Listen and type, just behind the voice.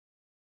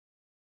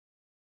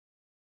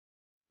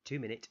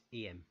2-minute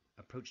EM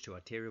approach to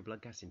arterial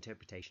blood gas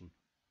interpretation.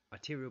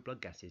 Arterial blood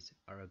gases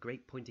are a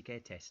great point-of-care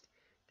test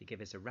that give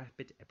us a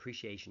rapid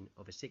appreciation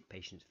of a sick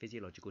patient's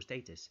physiological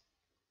status.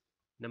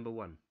 Number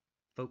 1.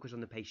 Focus on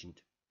the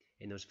patient.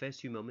 In those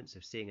first few moments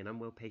of seeing an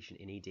unwell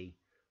patient in ED,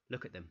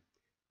 look at them.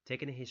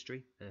 Taking a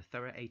history and a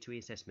thorough A to E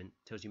assessment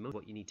tells you most of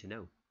what you need to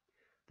know.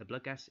 The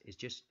blood gas is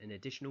just an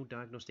additional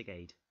diagnostic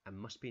aid and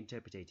must be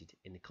interpreted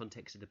in the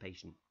context of the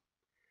patient.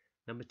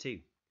 Number 2.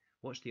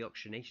 Watch the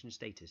oxygenation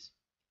status.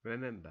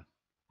 Remember,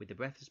 with the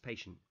breathless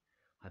patient,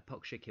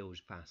 hypoxia kills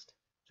fast,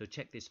 so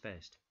check this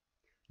first.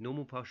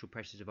 Normal partial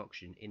pressures of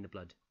oxygen in the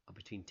blood are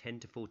between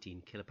 10 to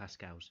 14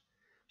 kilopascals,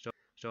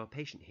 so our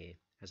patient here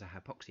has a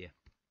hypoxia.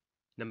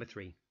 Number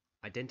 3.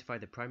 Identify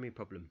the primary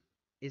problem.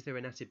 Is there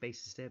an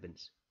acid-base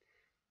disturbance?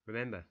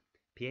 Remember,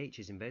 pH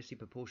is inversely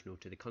proportional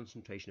to the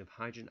concentration of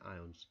hydrogen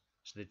ions,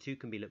 so the two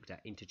can be looked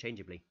at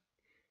interchangeably.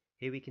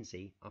 Here we can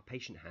see our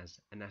patient has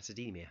an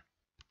acidemia.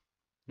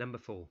 Number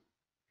 4.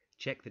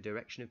 Check the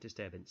direction of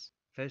disturbance.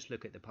 First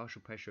look at the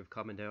partial pressure of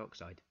carbon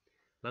dioxide.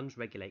 Lungs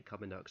regulate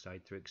carbon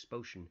dioxide through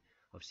expulsion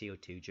of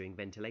CO2 during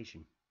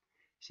ventilation.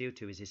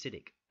 CO2 is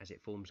acidic as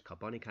it forms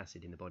carbonic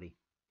acid in the body.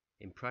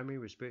 In primary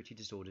respiratory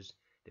disorders,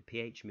 the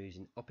pH moves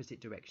in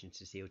opposite directions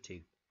to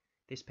CO2.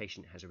 This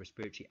patient has a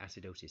respiratory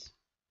acidosis.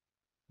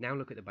 Now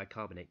look at the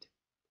bicarbonate.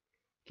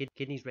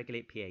 Kidneys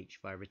regulate pH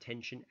via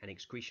retention and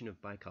excretion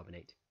of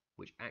bicarbonate,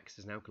 which acts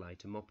as an alkali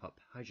to mop up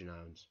hydrogen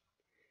ions.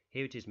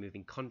 Here it is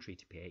moving contrary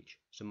to pH,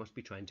 so must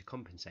be trying to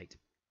compensate.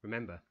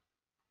 Remember,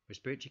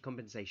 respiratory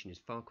compensation is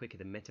far quicker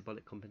than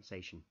metabolic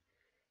compensation.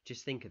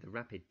 Just think of the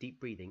rapid,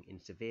 deep breathing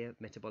in severe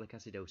metabolic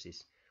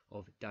acidosis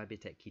of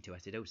diabetic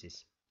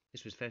ketoacidosis.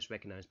 This was first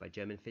recognized by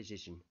German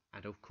physician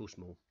Adolf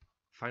Kussmaul.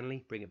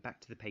 Finally, bring it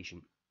back to the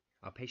patient.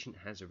 Our patient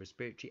has a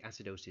respiratory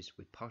acidosis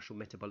with partial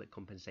metabolic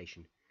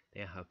compensation.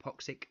 They are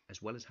hypoxic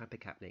as well as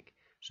hypercapnic,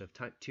 so have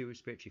type 2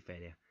 respiratory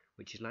failure,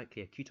 which is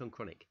likely acute on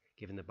chronic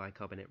given the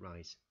bicarbonate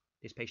rise.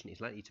 This patient is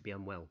likely to be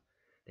unwell.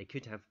 They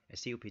could have a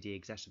COPD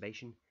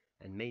exacerbation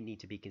and may need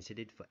to be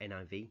considered for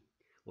NIV,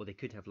 or they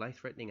could have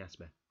life-threatening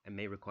asthma and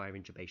may require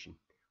intubation,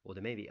 or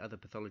there may be other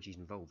pathologies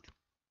involved.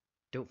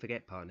 Don't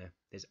forget, partner,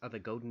 there's other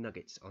golden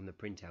nuggets on the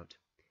printout,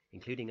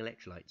 including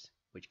electrolytes,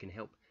 which can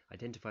help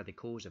identify the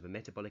cause of a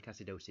metabolic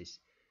acidosis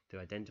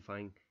through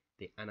identifying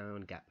the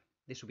anion gap.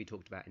 This will be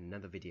talked about in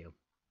another video.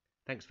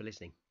 Thanks for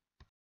listening.